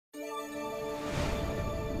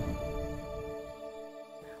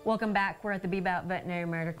Welcome back. We're at the Bebout Veterinary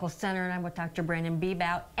Medical Center, and I'm with Dr. Brandon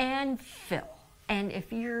Bebout and Phil. And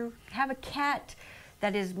if you have a cat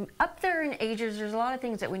that is up there in ages, there's a lot of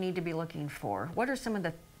things that we need to be looking for. What are some of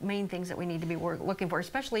the main things that we need to be looking for,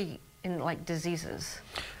 especially in like diseases?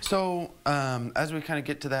 So as we kind of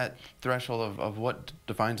get to that threshold of what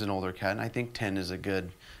defines an older cat, and I think 10 is a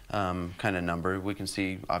good kind of number. We can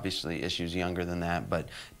see obviously issues younger than that, but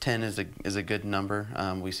 10 is a good number.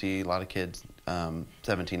 We see a lot of kids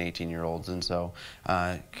 17, 18-year-olds, and so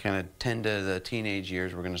kind of 10 to the teenage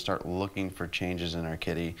years, we're going to start looking for changes in our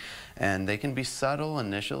kitty. And they can be subtle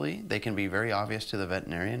initially. They can be very obvious to the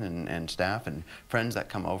veterinarian and staff and friends that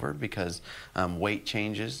come over, because weight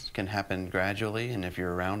changes can happen gradually, and if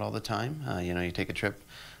you're around all the time, you know, you take a trip,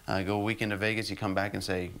 go a weekend to Vegas, you come back and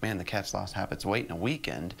say, man, the cat's lost half its weight in a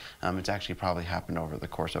weekend. It's actually probably happened over the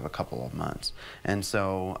course of a couple of months. And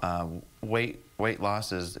so weight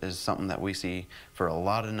loss is something that we see for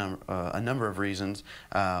a number of reasons.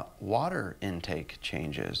 Water intake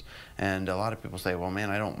changes, and a lot of people say, well, man,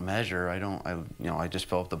 I don't measure, I just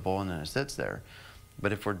fill up the bowl and then it sits there.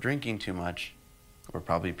 But if we're drinking too much, we're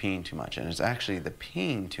probably peeing too much, and it's actually the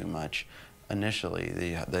peeing too much. Initially,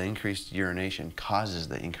 the increased urination causes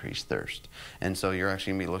the increased thirst. And so you're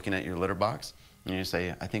actually going to be looking at your litter box, and you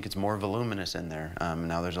say, I think it's more voluminous in there.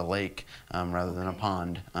 Now there's a lake rather than a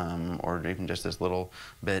pond, or even just this little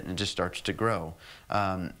bit, and it just starts to grow.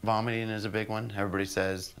 Vomiting is a big one. Everybody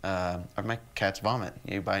says, my cats vomit.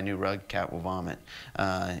 You buy a new rug, cat will vomit.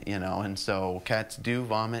 You know, and so cats do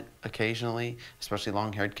vomit occasionally, especially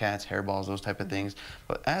long-haired cats, hairballs, those type of things.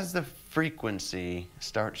 But as the frequency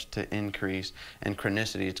starts to increase and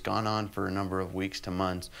chronicity, it's gone on for a number of weeks to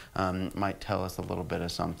months, might tell us a little bit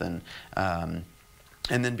of something.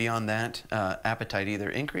 And then beyond that, appetite either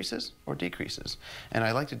increases or decreases. And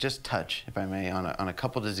I'd like to just touch, if I may, on a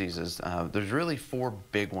couple diseases. There's really 4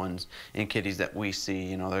 big ones in kitties that we see.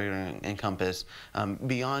 You know, they're going to encompass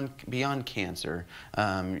beyond cancer.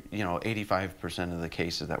 You know, 85% of the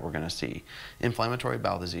cases that we're going to see. Inflammatory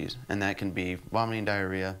bowel disease, and that can be vomiting,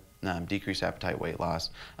 diarrhea, decreased appetite, weight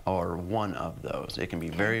loss, or one of those. It can be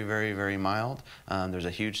very, very, very mild. There's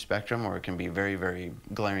a huge spectrum, or it can be very, very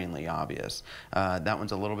glaringly obvious. That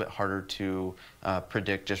one's a little bit harder to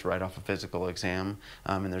predict just right off a physical exam,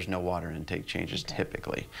 and there's no water intake changes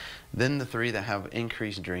typically. Then the 3 that have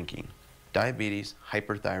increased drinking: diabetes,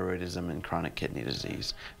 hyperthyroidism, and chronic kidney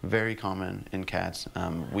disease. Very common in cats.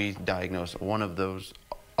 We diagnose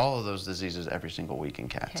all of those diseases every single week in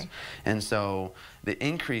cats. And so the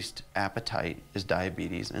increased appetite is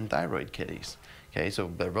diabetes and thyroid kitties. Okay, so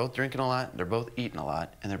they're both drinking a lot, they're both eating a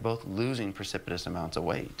lot, and they're both losing precipitous amounts of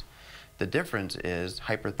weight. The difference is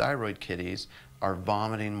hyperthyroid kitties are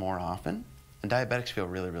vomiting more often, and diabetics feel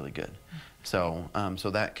really, really good. So, so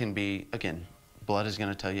that can be, again, blood is going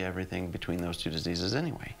to tell you everything between those 2 diseases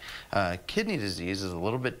anyway. Kidney disease is a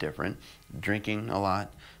little bit different. Drinking a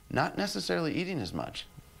lot, not necessarily eating as much.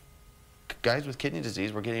 Guys with kidney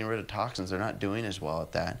disease, we're getting rid of toxins. They're not doing as well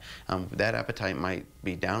at that. That appetite might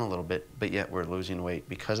be down a little bit, but yet we're losing weight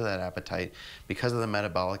because of that appetite, because of the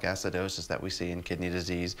metabolic acidosis that we see in kidney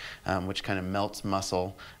disease, which kind of melts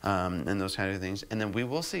muscle and those kind of things. And then we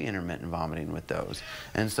will see intermittent vomiting with those.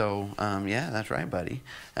 And so, yeah, that's right, buddy.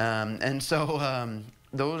 And so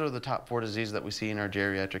those are the top 4 diseases that we see in our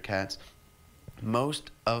geriatric cats. Most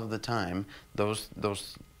of the time, those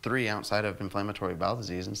 3 outside of inflammatory bowel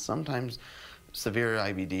disease, and sometimes severe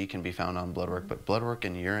IBD can be found on blood work, but blood work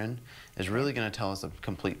and urine is really going to tell us a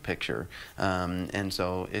complete picture. And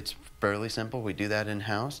so it's fairly simple. We do that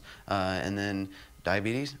in-house. And then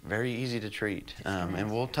diabetes, very easy to treat,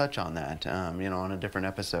 and we'll touch on that, you know, on a different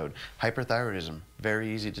episode. Hyperthyroidism, very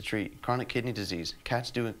easy to treat. Chronic kidney disease, cats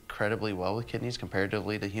do incredibly well with kidneys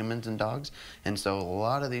comparatively to humans and dogs, and so a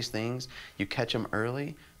lot of these things, you catch them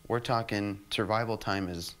early, we're talking survival time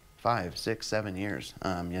is 5, 6, 7 years,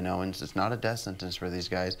 you know, and it's not a death sentence for these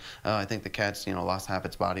guys. I think the cat's, you know, lost half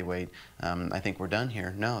its body weight. I think we're done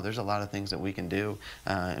here. No, there's a lot of things that we can do,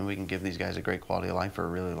 and we can give these guys a great quality of life for a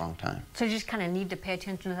really long time. So you just kind of need to pay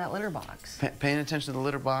attention to that litter box. Paying attention to the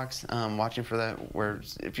litter box, watching for that, where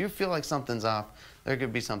if you feel like something's off, there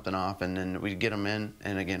could be something off, and then we get them in,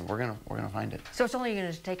 and again, we're gonna find it. So it's only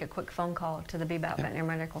going to take a quick phone call to the Bebout Veterinary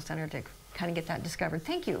Medical Center to kind of get that discovered.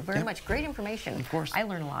 Thank you very much. Great information. Of course. I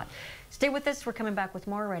learned a lot. Stay with us. We're coming back with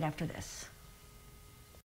more right after this.